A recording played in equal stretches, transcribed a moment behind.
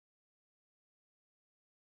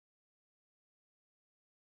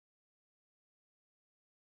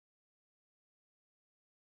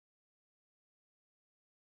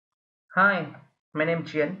Hi, my name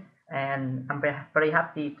is Jian, and I'm very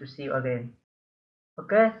happy to see you again.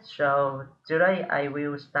 Okay, so today I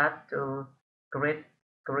will start to create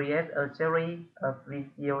create a series of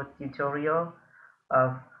video tutorial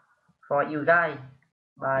of for you guys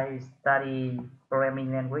by study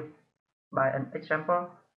programming language by an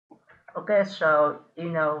example. Okay, so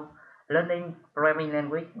learning programming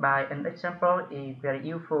language by an example is very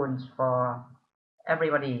useful for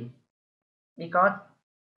everybody because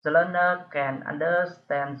the learner can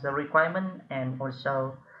understand the requirement and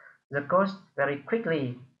also the course very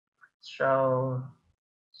quickly. So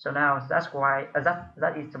now that's why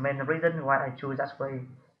that is the main reason why I choose that way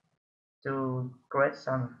to create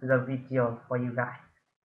some of the video for you guys.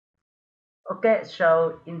 Okay,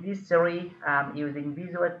 so in this series I'm using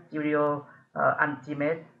Visual Studio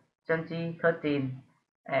Ultimate 2013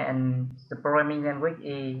 and the programming language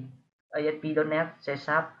is ASP.NET C#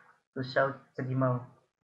 to show the demo.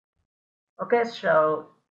 Okay, so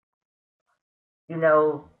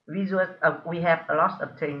visual we have a lot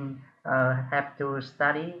of things have to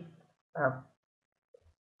study uh,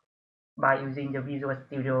 by using the Visual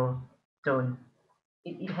Studio tool.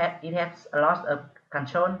 It has a lot of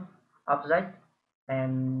control object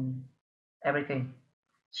and everything.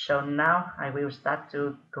 So now I will start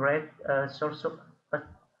to create an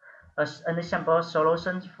example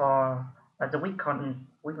solution for the weak content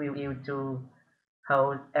we will use to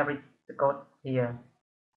hold every code here.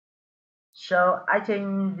 So I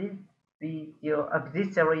think this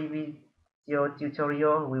series video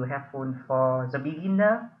tutorial will helpful for the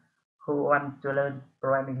beginner who want to learn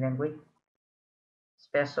programming language,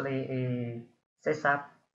 especially a C#.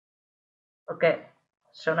 Okay,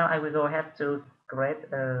 so now I will go ahead to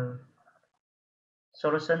create a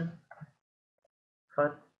solution.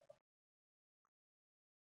 First,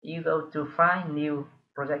 you go to find new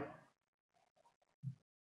project.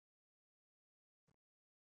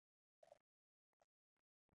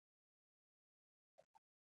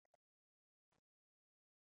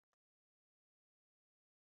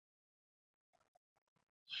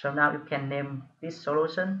 So now you can name this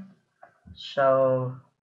solution. So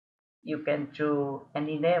you can choose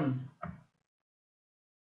any name.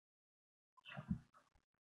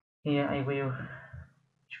 Here I will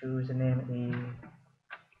choose the name is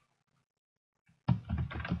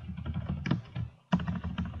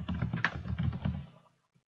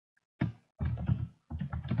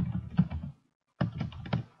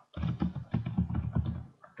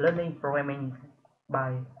learning programming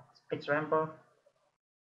by example.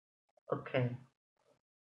 Okay,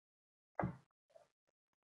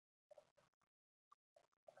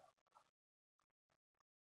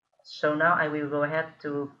 so now I will go ahead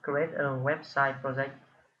to create a website project.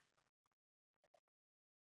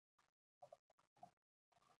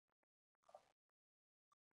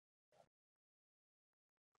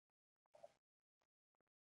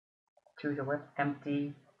 Choose the web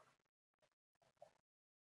empty.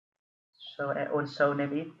 So I also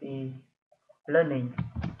name it the learning.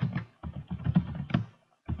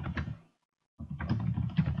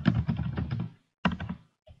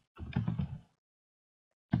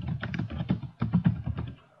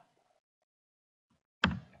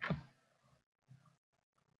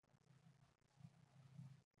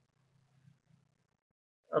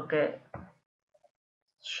 Okay,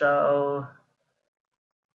 so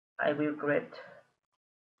I will create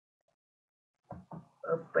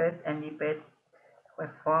a page, any page, web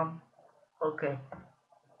form. Okay,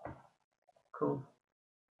 cool.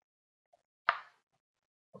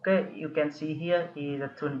 Okay, you can see here is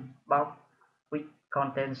a toolbox which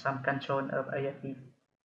contains some control of ASP.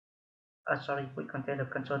 Sorry, which contain the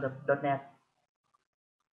control of .NET.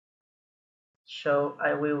 So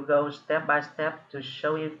I will go step by step to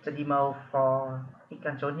show you the demo for each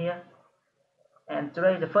control here. And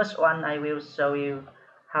today the first one I will show you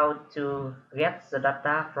how to get the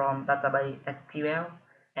data from database SQL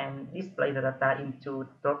and display the data into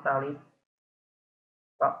DropDownList,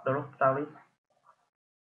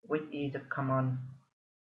 which is the command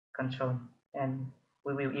control, and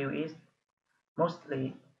we will use it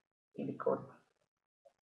mostly in the code.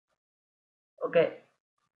 Okay,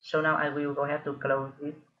 so now I will go ahead to close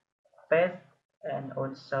this page and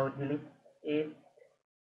also delete it.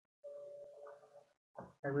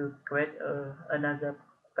 I will create another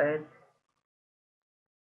page,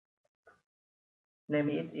 name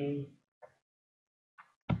it is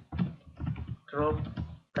drop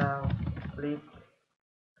down list,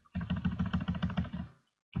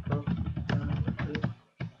 drop down list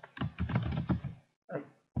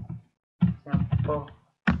example.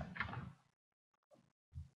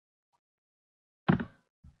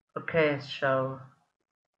 Okay, so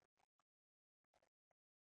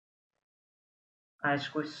I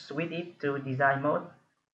switch it to design mode,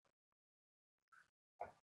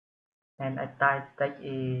 and I take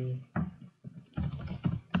a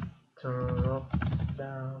drop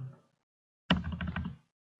down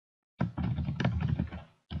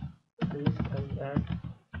list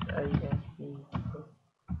ASD.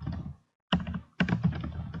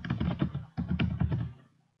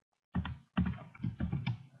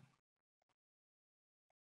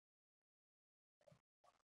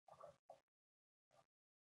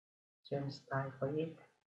 Change style for it.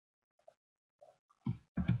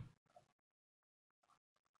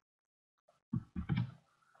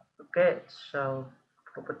 Okay, so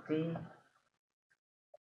property,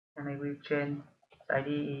 and I will change the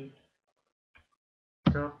ID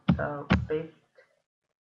drop down list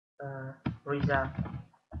result.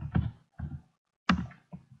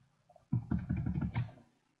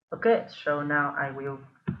 Okay, so now I will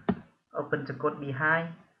open the code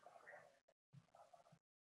behind.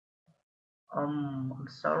 I'm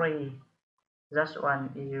sorry, just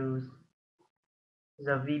one use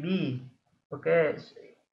the VB. Okay,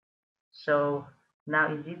 so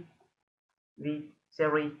now in this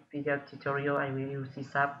video tutorial I will use C#,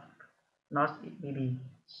 not VB.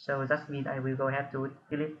 So that means I will go ahead to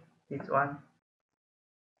delete this one.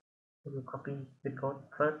 I will copy the code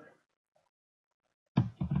first.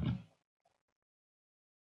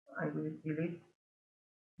 I will delete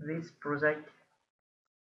this project.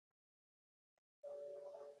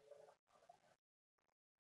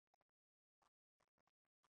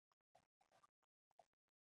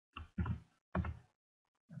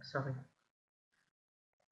 Sorry.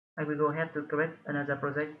 I will go ahead to create another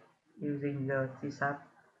project using the C#.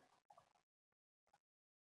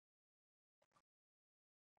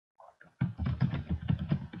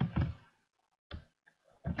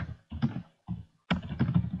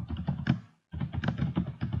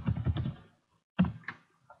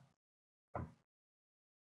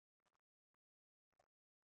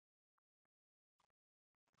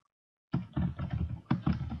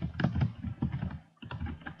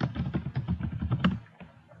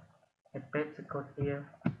 I paste the code here.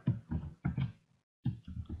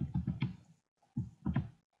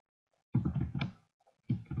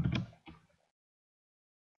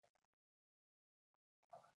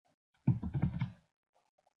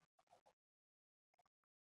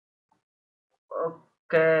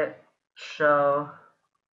 Okay, so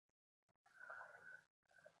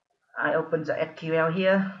I open the SQL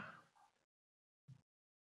here,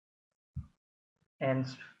 and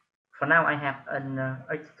for now I have an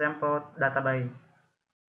example database.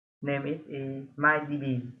 Name it is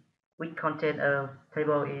mydb, which contains a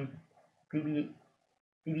table is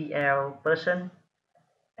dbl person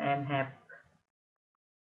and have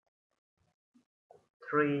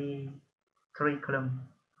three columns.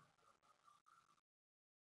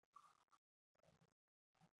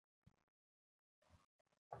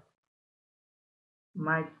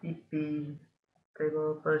 MyDB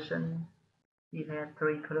table person, it has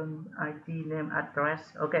three columns, ID, name, address.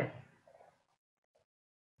 Okay,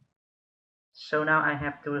 so now I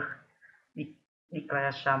have to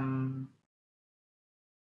declare some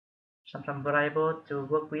variable to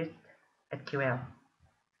work with SQL.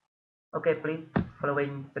 Okay, please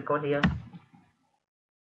following the code here.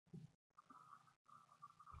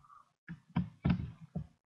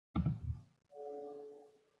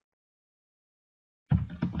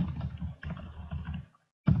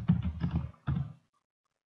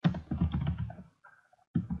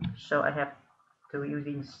 So I have to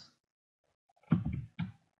using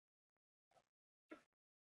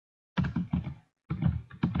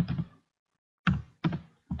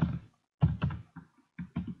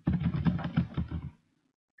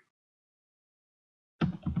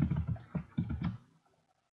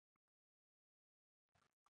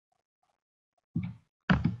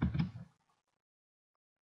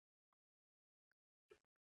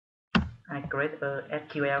I create a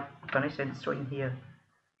SQL connection string here.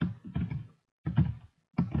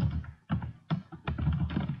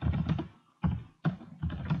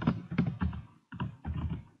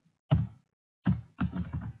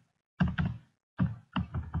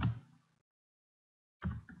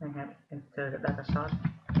 I have enter the data source.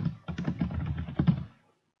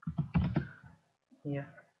 Here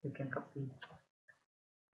you can copy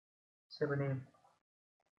server name.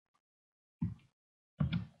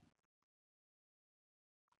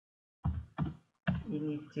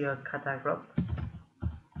 Initial catalog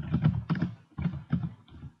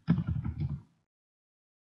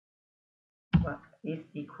is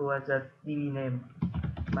equal the DB name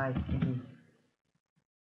my DB.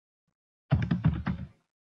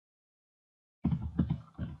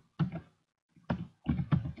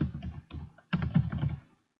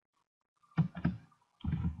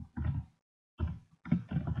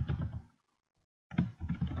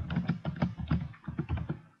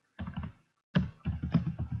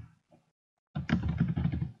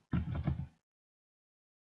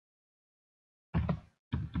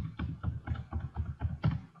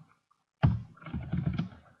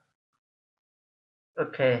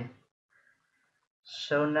 Okay,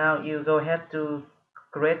 so now you go ahead to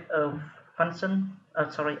create a function,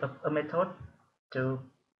 sorry, a method to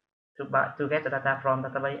to get the data from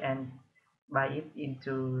database and buy it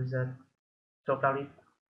into the total list.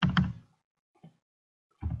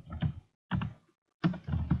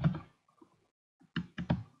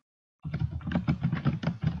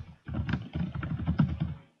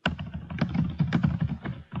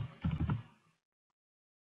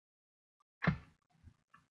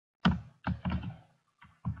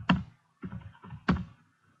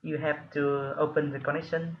 You have to open the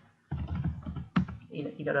connection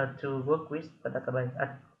in order to work with the database.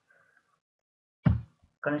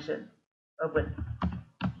 Connection open.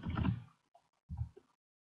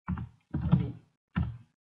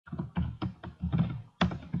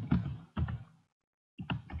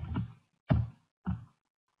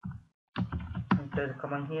 Enter the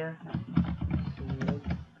command here. Select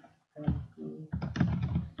empty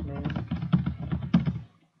name.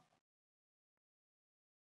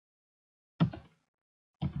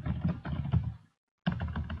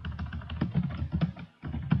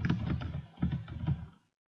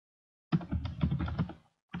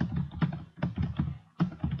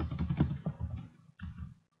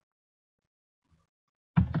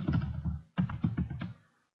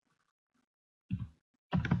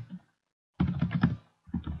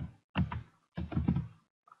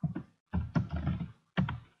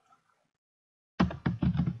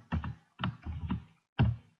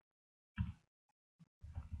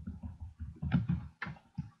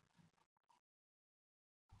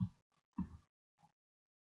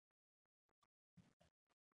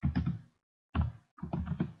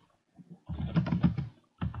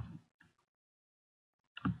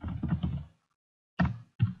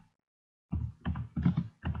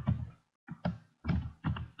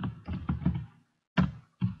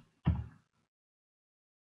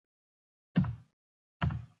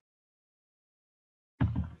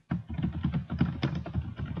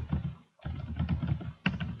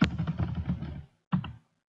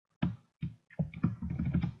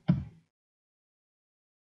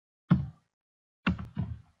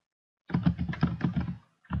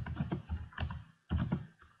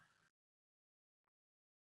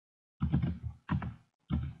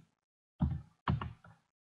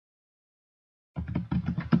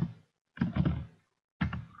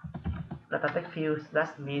 Data text views,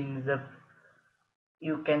 that means that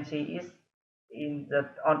you can see it in the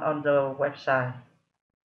on the website.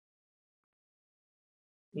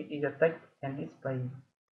 It is a text and display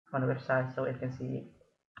on the website, so I can see it.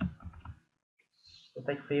 The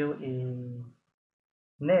text field is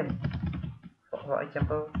name. For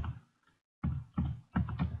example,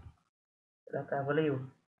 data value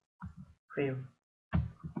field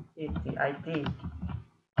is the ID,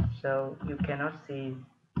 so you cannot see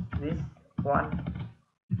this one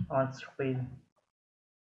on screen.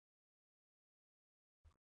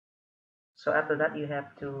 So after that, you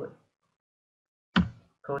have to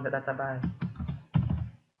code the database.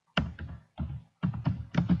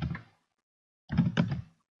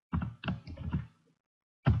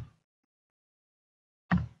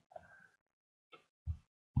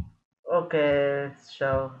 Okay,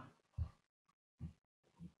 so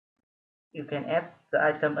you can add the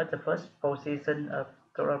item at the first position of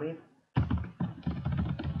total.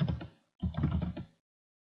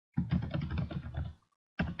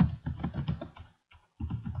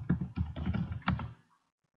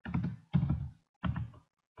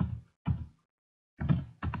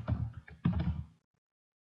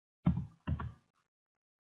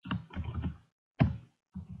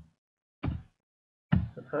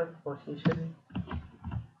 The first position.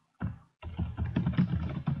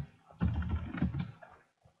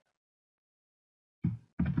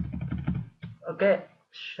 Okay,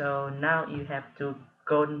 so now you have to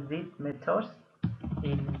code these methods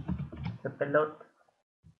in the payload.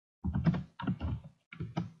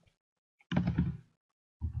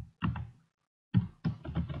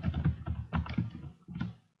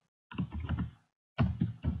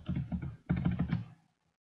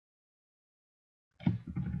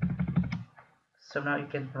 So now you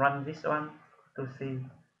can run this one to see.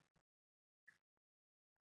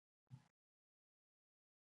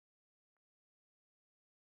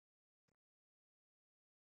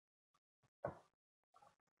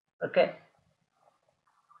 Okay,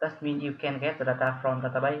 that means you can get the data from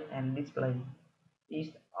database and display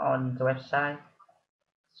it on the website.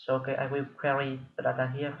 So okay, I will query the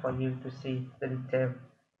data here for you to see the detail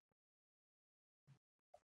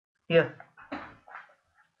here.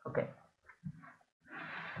 Okay.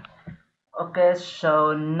 Okay,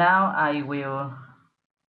 so now I will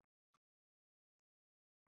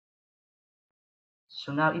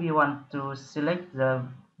So now if you want to select the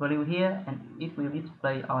value here and it will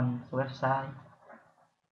display on the website,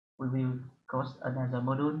 we will cause another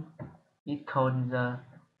module. It called the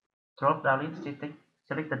DropDownList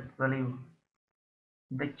selected value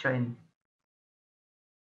big chain.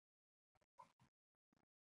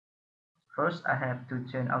 First, I have to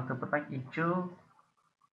change auto protect issue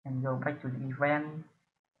and go back to the event,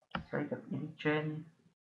 select the edit chain,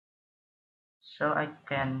 so I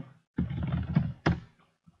can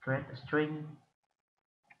create a string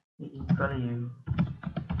value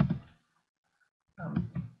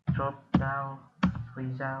drop down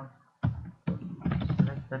result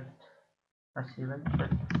selected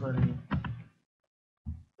selected value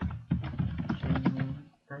changing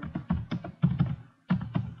text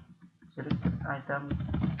selected item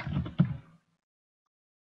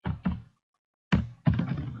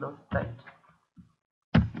load text.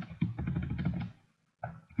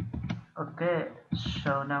 Okay,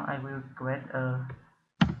 so now I will create a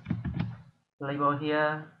label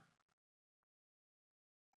here.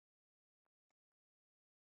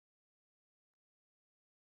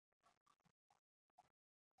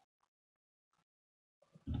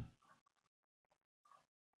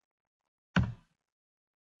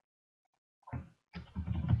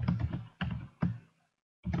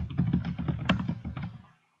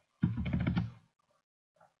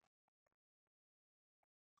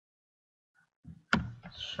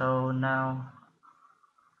 So now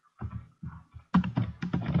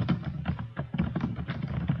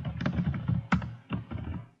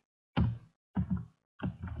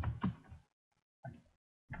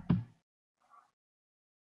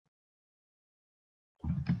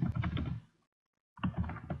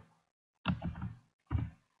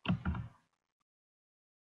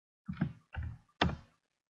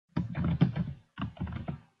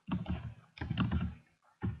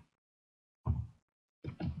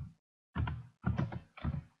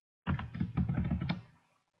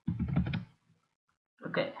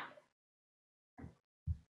okay.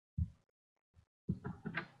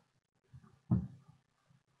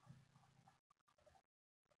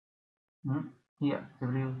 Here the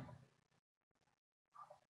view.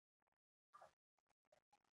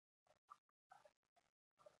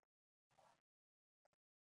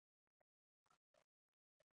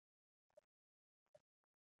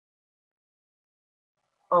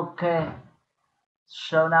 Okay,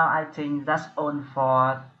 so now I think that's all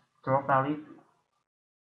for DropDownList,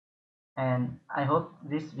 and I hope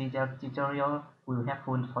this video tutorial will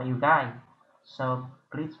helpful for you guys. So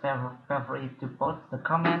please feel free to post the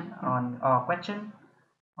comment on or question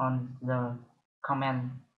on the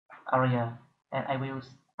comment area, and I will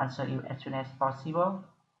answer you as soon as possible.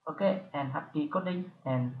 Okay, and happy coding,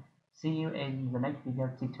 and see you in the next video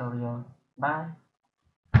tutorial. Bye.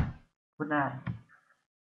 Good night.